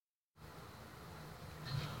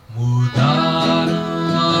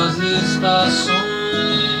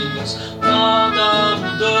estações, nada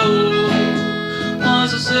mudou,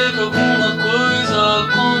 mas eu sei que alguma coisa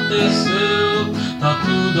aconteceu. Tá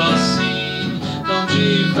tudo assim, tão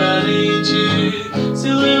diferente. Se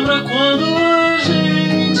lembra quando a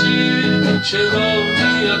gente chegou um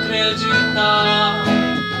dia a acreditar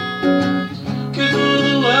que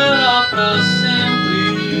tudo era pra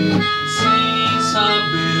sempre, sem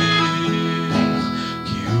saber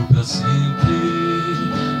que o pra sempre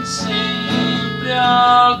sempre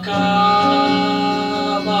acaba.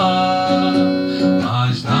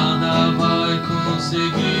 Mas nada vai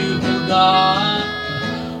conseguir mudar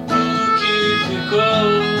o que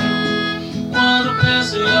ficou. Quando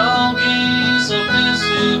penso em alguém, só penso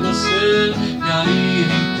em você. E aí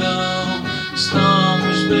então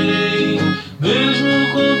estamos bem, mesmo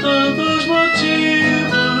com tantos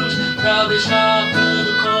motivos pra deixar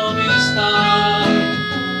tudo como está.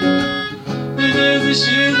 Nem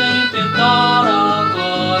desistir, nem tentar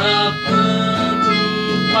agora, tanto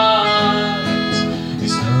faz.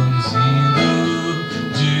 Estamos indo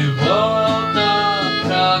de volta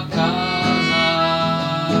pra casa.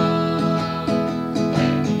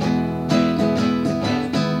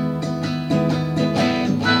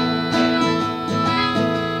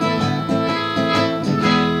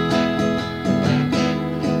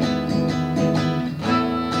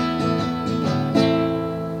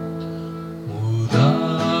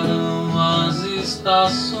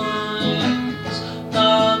 Estações,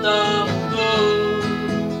 nada mudou,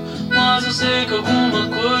 mas eu sei que alguma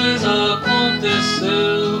coisa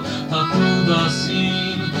aconteceu. Tá tudo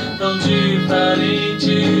assim, tão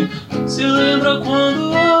diferente. Se lembra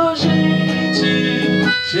quando a gente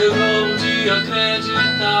chegou um dia a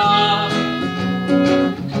acreditar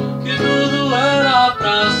que tudo era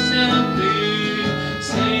pra sempre,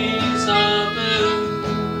 sem saber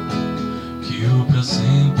que o pra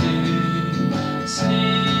sempre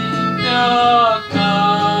sempre acaba.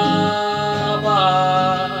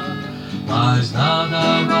 Mas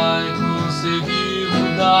nada vai conseguir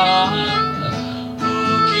mudar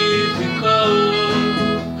o que ficou.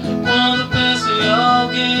 Quando penso em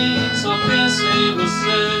alguém, só penso em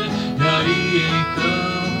você. E aí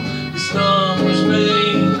então estamos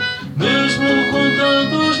bem, mesmo com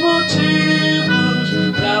tantos motivos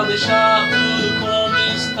pra deixar tudo como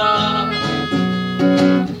está.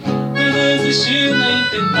 Nem desistir, nem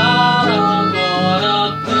tentar